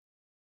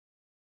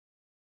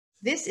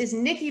This is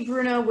Nikki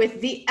Bruno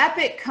with the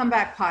Epic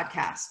Comeback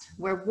Podcast,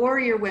 where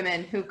warrior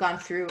women who've gone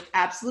through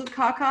absolute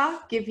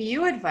caca give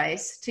you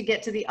advice to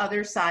get to the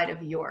other side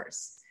of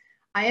yours.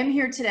 I am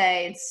here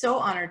today and so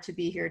honored to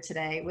be here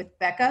today with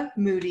Becca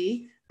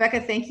Moody. Becca,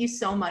 thank you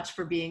so much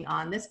for being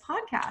on this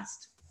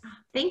podcast.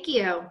 Thank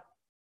you.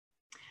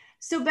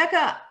 So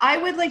Becca, I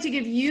would like to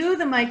give you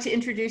the mic to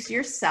introduce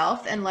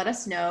yourself and let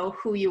us know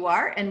who you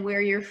are and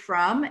where you're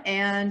from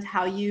and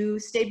how you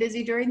stay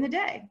busy during the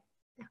day.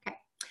 Okay.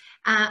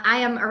 I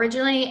am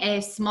originally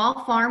a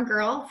small farm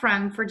girl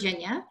from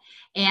Virginia,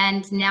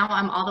 and now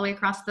I'm all the way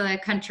across the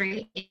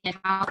country in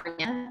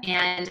California,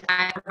 and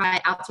I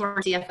provide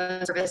outsourced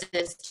CFO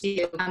services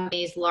to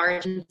companies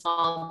large and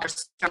small that are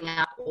starting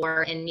up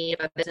or in need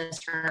of a business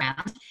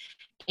turnaround.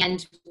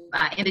 And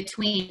in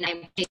between,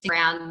 I'm chasing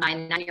around my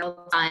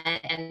 9-year-old son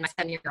and my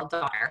 7-year-old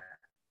daughter.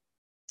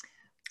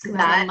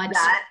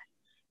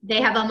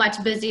 They have a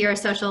much busier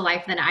social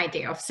life than I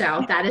do.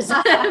 So that is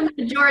the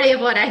majority of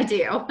what I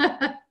do.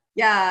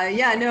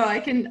 Yeah, no,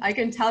 I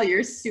can tell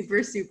you're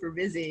super, super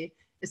busy,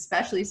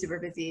 especially super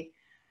busy.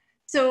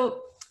 So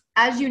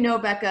as you know,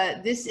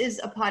 Becca, this is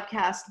a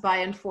podcast by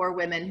and for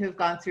women who've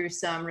gone through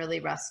some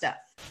really rough stuff.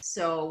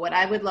 So what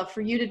I would love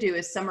for you to do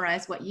is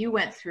summarize what you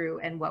went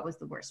through and what was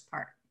the worst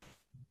part.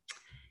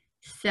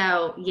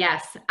 So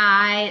yes,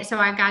 I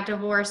got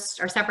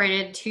divorced or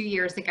separated 2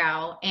 years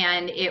ago,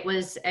 and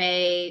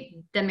the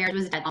marriage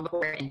was dead long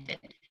before it ended.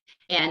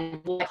 And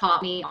what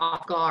caught me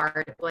off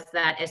guard was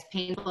that as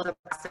painful as the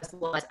process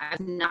was, I was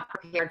not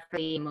prepared for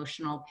the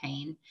emotional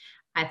pain.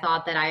 I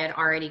thought that I had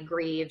already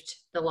grieved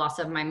the loss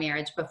of my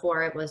marriage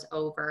before it was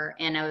over.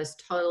 And I was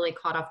totally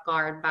caught off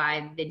guard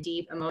by the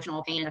deep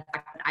emotional pain and the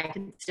fact that I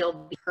could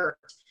still be hurt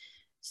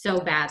so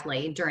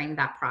badly during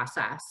that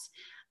process.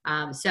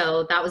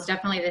 So that was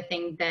definitely the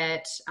thing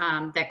that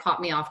caught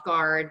me off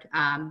guard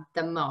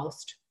the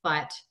most.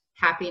 But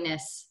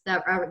happiness,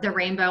 the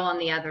rainbow on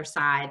the other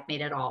side, made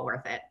it all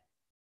worth it.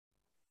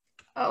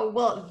 Oh,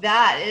 well,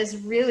 that is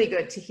really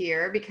good to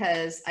hear,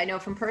 because I know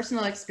from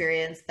personal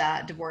experience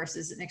that divorce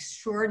is an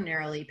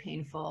extraordinarily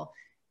painful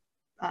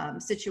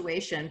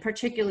situation,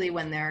 particularly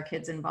when there are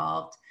kids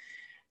involved.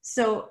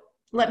 So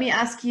let me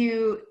ask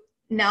you,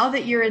 now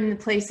that you're in the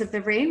place of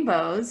the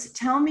rainbows,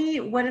 tell me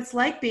what it's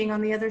like being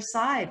on the other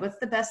side. What's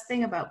the best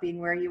thing about being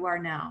where you are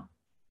now?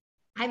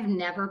 I've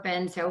never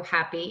been so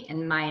happy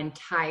in my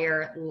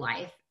entire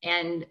life.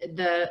 And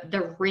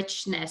the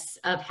richness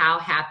of how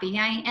happy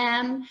I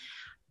am,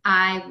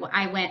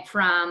 I went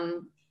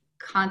from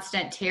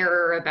constant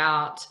terror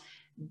about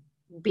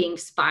being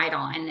spied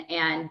on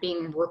and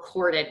being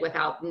recorded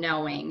without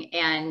knowing,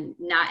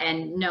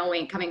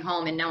 coming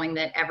home and knowing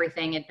that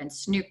everything had been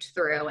snooped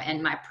through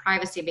and my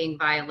privacy being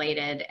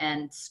violated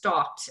and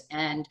stalked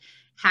and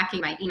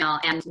hacking my email.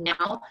 And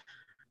now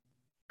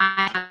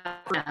I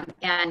have them,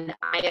 and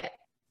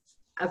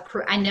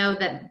I know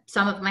that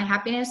some of my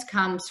happiness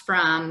comes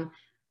from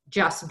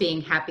just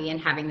being happy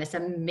and having this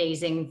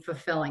amazing,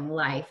 fulfilling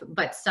life.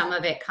 But some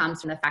of it comes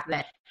from the fact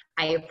that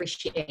I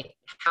appreciate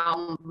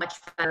how much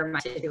better my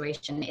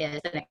situation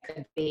is than it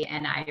could be.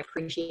 And I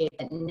appreciate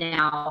that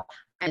now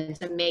I'm in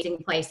this amazing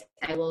place.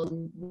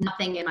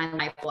 Nothing in my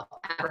life will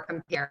ever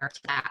compare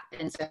to that.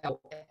 And so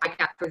if I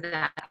got through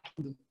that, I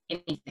can do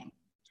anything.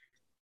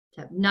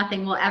 So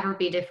nothing will ever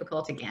be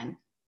difficult again.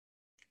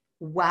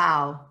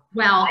 Wow.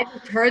 Well, I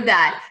just heard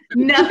that.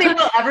 Nothing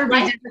will ever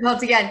be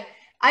difficult again.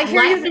 I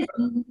hear you.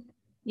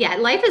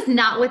 Life is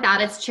not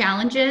without its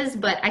challenges,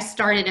 but I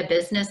started a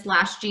business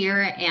last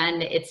year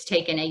and it's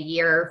taken a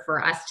year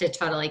for us to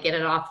totally get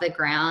it off the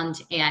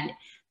ground, and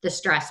the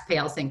stress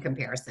pales in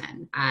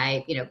comparison.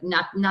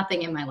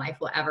 Nothing in my life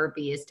will ever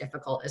be as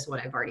difficult as what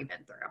I've already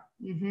been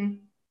through. Mm-hmm.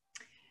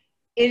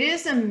 It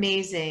is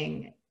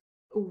amazing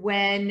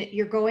when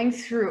you're going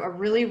through a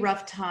really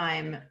rough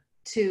time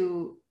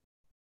to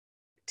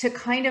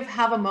kind of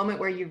have a moment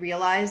where you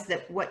realize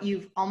that what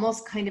you've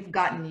almost kind of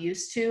gotten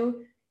used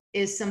to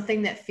is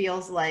something that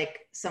feels like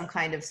some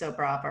kind of soap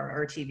opera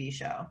or TV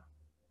show.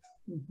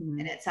 Mm-hmm.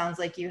 And it sounds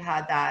like you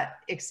had that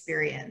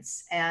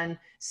experience. And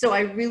so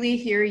I really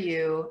hear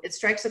you. It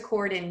strikes a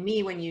chord in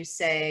me when you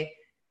say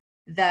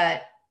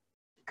that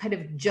kind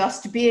of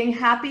just being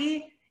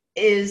happy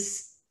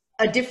is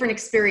a different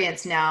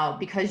experience now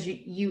because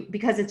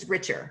because it's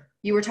richer.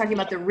 You were talking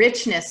about the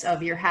richness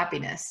of your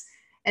happiness.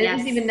 And Yes.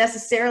 It isn't even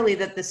necessarily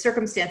that the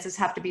circumstances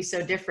have to be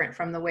so different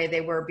from the way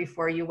they were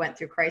before you went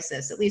through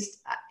crisis. At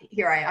least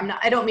here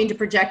I don't mean to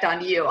project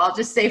on you. I'll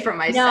just say for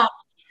myself,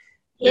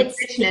 the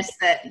richness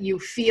that you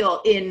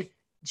feel in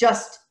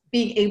just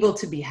being able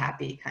to be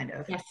happy, kind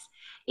of. Yes,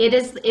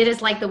 it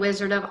is like the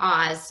Wizard of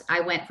Oz. I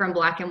went from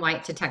black and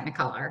white to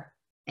Technicolor,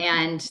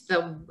 and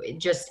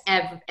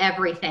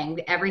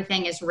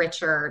everything is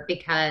richer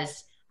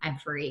because I'm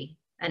free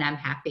and I'm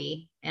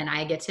happy and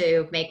I get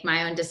to make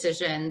my own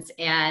decisions,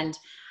 and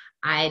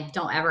I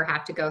don't ever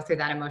have to go through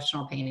that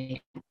emotional pain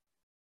again.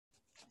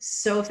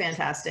 So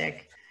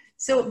fantastic.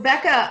 So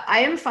Becca, I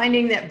am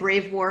finding that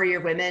brave warrior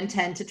women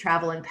tend to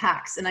travel in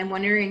packs, and I'm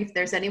wondering if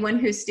there's anyone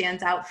who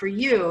stands out for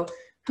you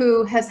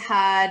who has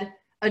had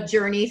a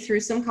journey through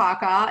some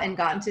caca and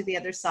gotten to the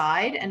other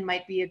side and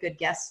might be a good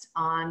guest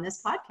on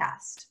this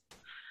podcast.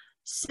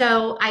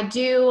 So I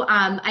do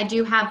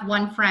have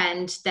one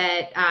friend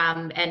that,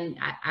 and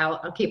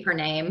I'll keep her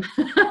name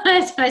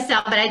to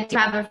myself, but I do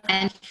have a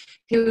friend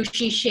who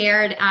she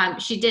shared,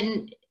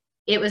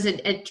 it was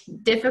a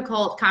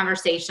difficult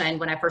conversation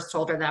when I first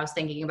told her that I was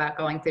thinking about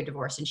going through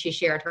divorce, and she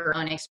shared her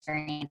own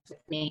experience with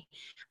me.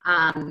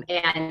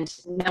 And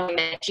knowing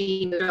that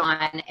she moved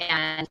on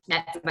and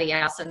met somebody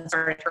else and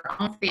started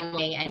her own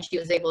family, and she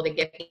was able to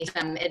give me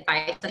some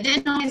advice I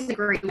didn't always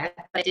agree with,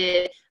 but I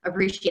did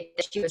appreciate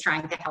that she was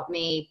trying to help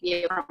me,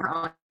 from her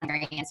own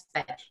experience.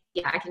 But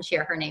yeah, I can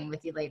share her name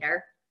with you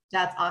later.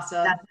 That's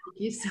awesome. Thank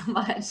you so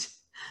much.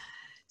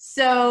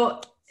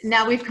 So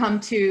now we've come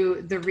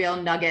to the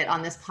real nugget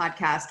on this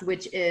podcast,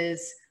 which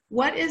is,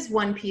 what is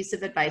one piece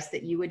of advice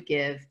that you would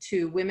give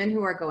to women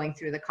who are going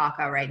through the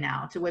caca right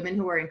now, to women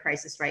who are in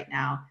crisis right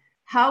now?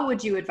 How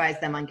would you advise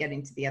them on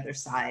getting to the other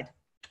side?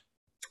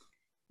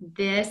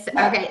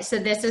 So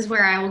this is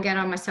where I will get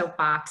on my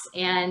soapbox,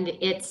 and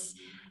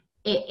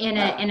in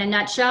a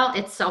nutshell,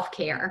 it's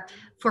self-care.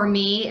 For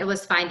me, it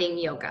was finding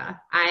yoga.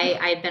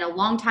 I'd been a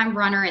long time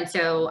runner, and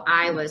so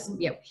I was,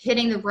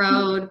 hitting the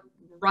road,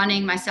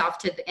 running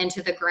myself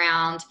into the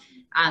ground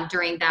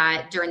during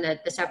the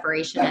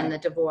separation and the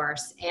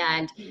divorce.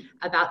 And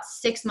about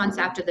 6 months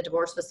after the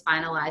divorce was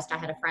finalized, I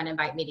had a friend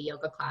invite me to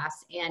yoga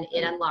class, and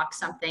it unlocked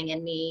something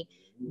in me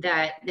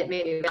that made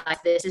me realize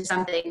this is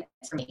something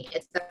for me.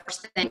 It's the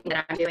first thing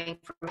that I'm doing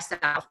for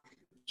myself,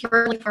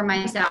 purely for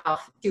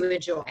myself to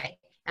enjoy.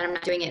 And I'm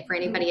not doing it for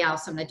anybody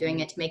else. I'm not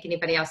doing it to make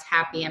anybody else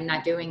happy. I'm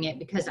not doing it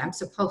because I'm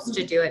supposed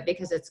to do it,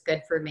 because it's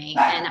good for me.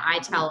 And I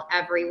tell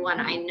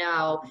everyone I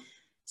know,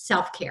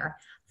 self-care.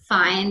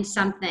 Find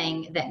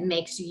something that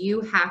makes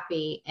you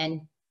happy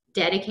and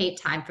dedicate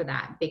time for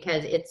that,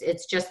 because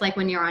it's just like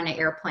when you're on an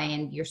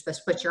airplane, you're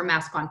supposed to put your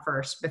mask on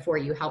first before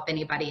you help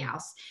anybody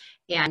else.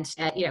 And,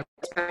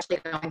 especially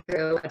going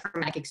through a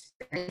traumatic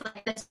experience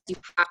like this, you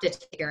have to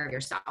take care of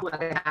yourself,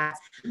 whether that's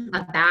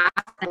a bath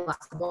and a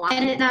glass of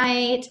wine at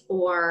night,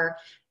 or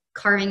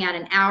carving out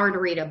an hour to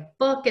read a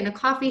book in a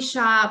coffee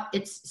shop.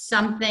 It's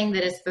something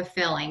that is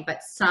fulfilling,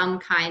 but some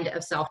kind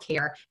of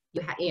self-care.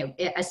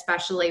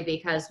 Especially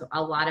because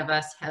a lot of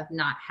us have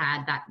not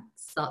had that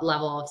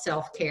level of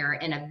self-care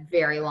in a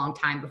very long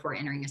time before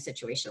entering a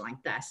situation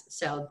like this.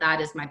 So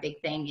that is my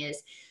big thing,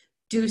 is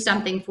do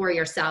something for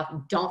yourself.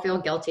 Don't feel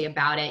guilty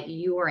about it.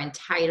 You are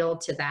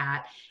entitled to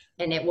that,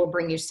 and it will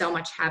bring you so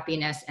much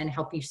happiness and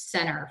help you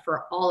center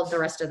for all of the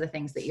rest of the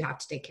things that you have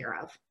to take care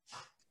of.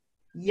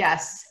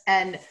 Yes.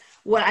 And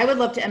what I would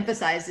love to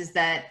emphasize is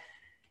that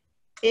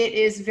it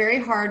is very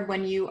hard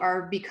when you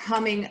are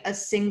becoming a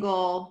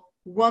single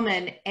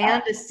woman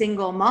and a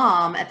single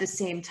mom at the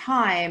same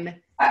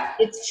time.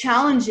 It's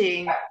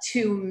challenging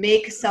to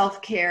make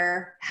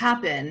self-care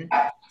happen.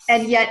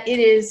 And yet it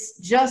is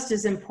just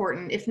as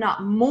important, if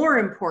not more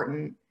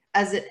important,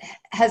 as it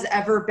has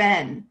ever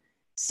been.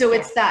 So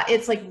it's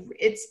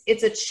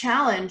a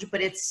challenge,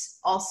 but it's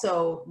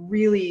also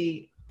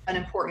really an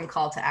important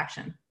call to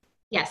action.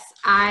 Yes.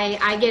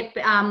 I get,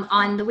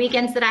 on the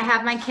weekends that I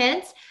have my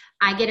kids,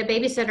 I get a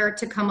babysitter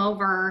to come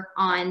over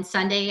on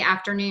Sunday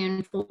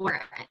afternoon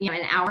for,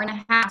 an hour and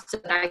a half, so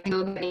that I can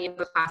go get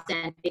a class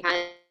in,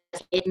 because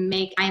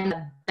I'm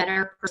a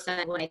better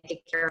person when I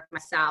take care of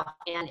myself.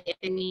 And if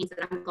it means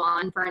that I'm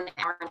gone for an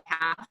hour and a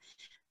half,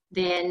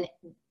 then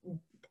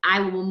I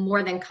will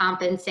more than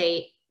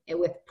compensate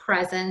with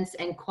presence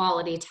and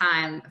quality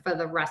time for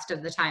the rest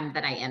of the time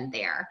that I am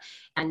there.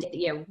 And,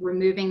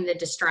 removing the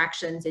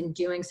distractions and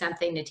doing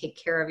something to take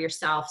care of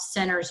yourself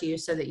centers you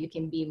so that you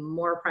can be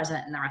more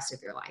present in the rest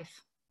of your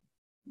life.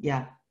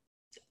 Yeah.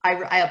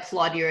 I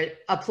applaud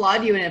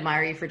you and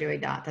admire you for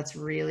doing that. That's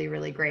really,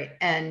 really great.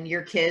 And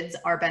your kids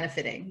are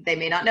benefiting. They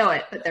may not know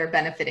it, but they're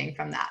benefiting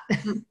from that.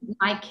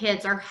 My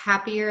kids are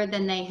happier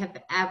than they have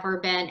ever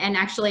been. And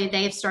actually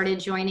they've started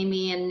joining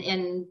me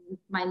in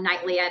my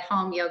nightly at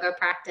home yoga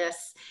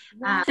practice.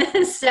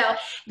 So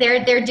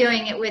they're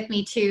doing it with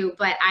me too.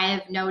 But I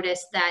have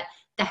noticed that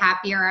the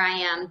happier I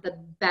am, the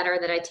better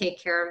that I take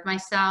care of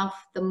myself,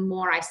 the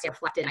more I stay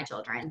reflected in my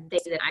children. They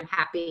see that I'm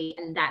happy,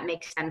 and that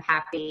makes them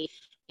happy.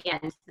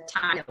 And the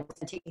time that we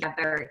spend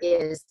together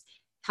is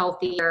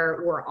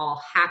healthier. We're all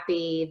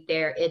happy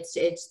there. It's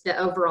the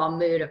overall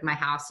mood of my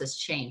house has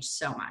changed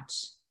so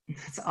much.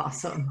 That's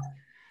awesome.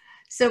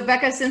 So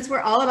Becca, since we're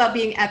all about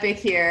being epic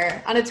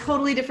here, on a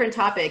totally different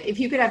topic, if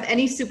you could have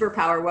any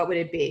superpower, what would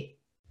it be?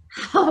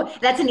 Oh,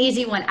 that's an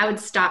easy one. I would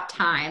stop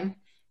time,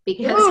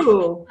 because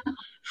Ooh.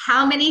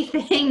 How many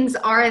things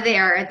are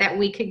there that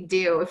we could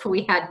do if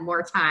we had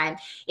more time?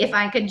 If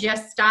I could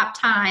just stop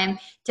time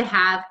to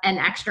have an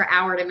extra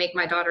hour to make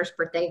my daughter's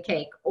birthday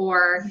cake,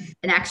 or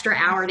an extra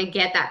hour to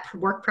get that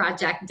work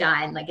project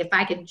done. Like, if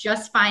I could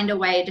just find a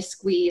way to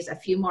squeeze a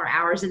few more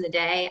hours in the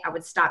day, I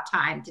would stop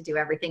time to do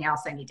everything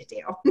else I need to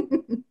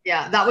do.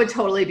 Yeah, that would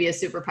totally be a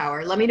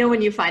superpower. Let me know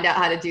when you find out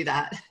how to do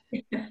that,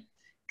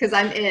 because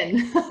I'm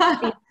in.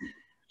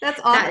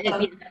 That's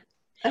awesome.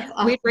 That's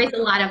awesome. We'd raise a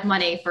lot of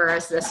money for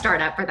the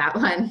startup for that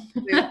one.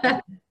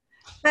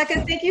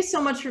 Becca, thank you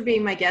so much for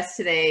being my guest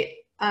today.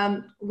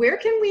 How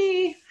can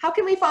we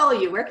follow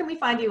you? Where can we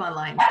find you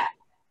online?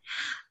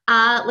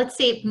 Let's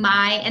see.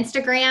 My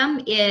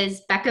Instagram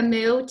is Becca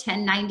Moo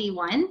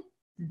 1091.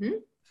 Mm-hmm.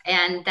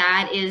 And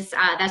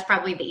that's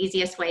probably the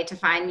easiest way to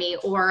find me,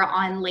 or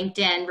on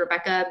LinkedIn,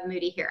 Rebecca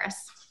Moody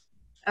Harris.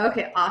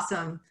 Okay,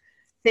 awesome.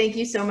 Thank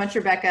you so much,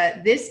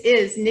 Rebecca. This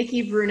is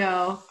Nikki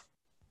Bruno.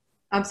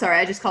 I'm sorry,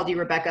 I just called you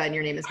Rebecca and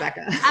your name is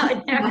Becca.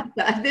 Oh, no.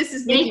 This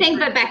is anything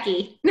but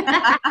Becky.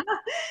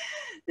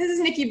 This is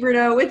Nikki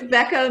Bruno with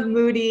Becca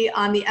Moody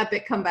on the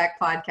Epic Comeback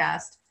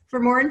podcast. For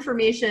more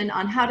information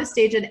on how to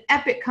stage an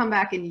epic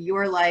comeback in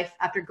your life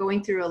after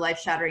going through a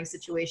life-shattering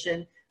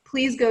situation,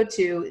 please go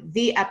to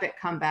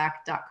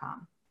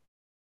theepiccomeback.com.